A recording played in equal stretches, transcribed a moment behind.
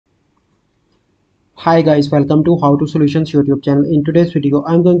Hi guys, welcome to How to Solutions YouTube channel. In today's video,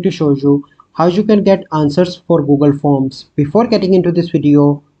 I'm going to show you how you can get answers for Google Forms. Before getting into this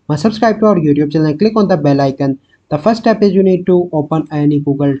video, must subscribe to our YouTube channel and click on the bell icon. The first step is you need to open any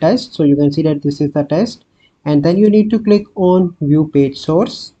Google test. So you can see that this is the test. And then you need to click on View Page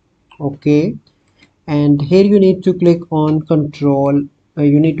Source. Okay. And here you need to click on Control.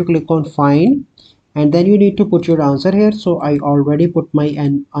 You need to click on Find and then you need to put your answer here. So I already put my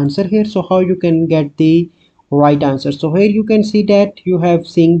answer here. So how you can get the right answer? So here you can see that you have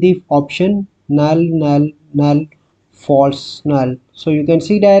seen the option null, null, null, false, null. So you can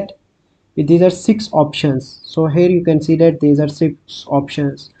see that these are six options. So here you can see that these are six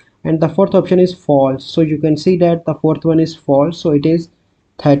options and the fourth option is false. So you can see that the fourth one is false, so it is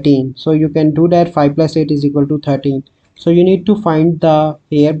 13. So you can do that 5 plus 8 is equal to 13. So you need to find the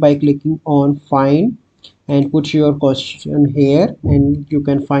here by clicking on find and put your question here and you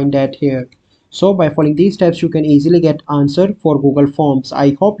can find that here. So by following these steps you can easily get answer for Google Forms.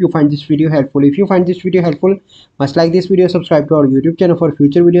 I hope you find this video helpful. If you find this video helpful, must like this video, subscribe to our YouTube channel for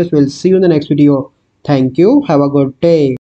future videos. We'll see you in the next video. Thank you. Have a good day.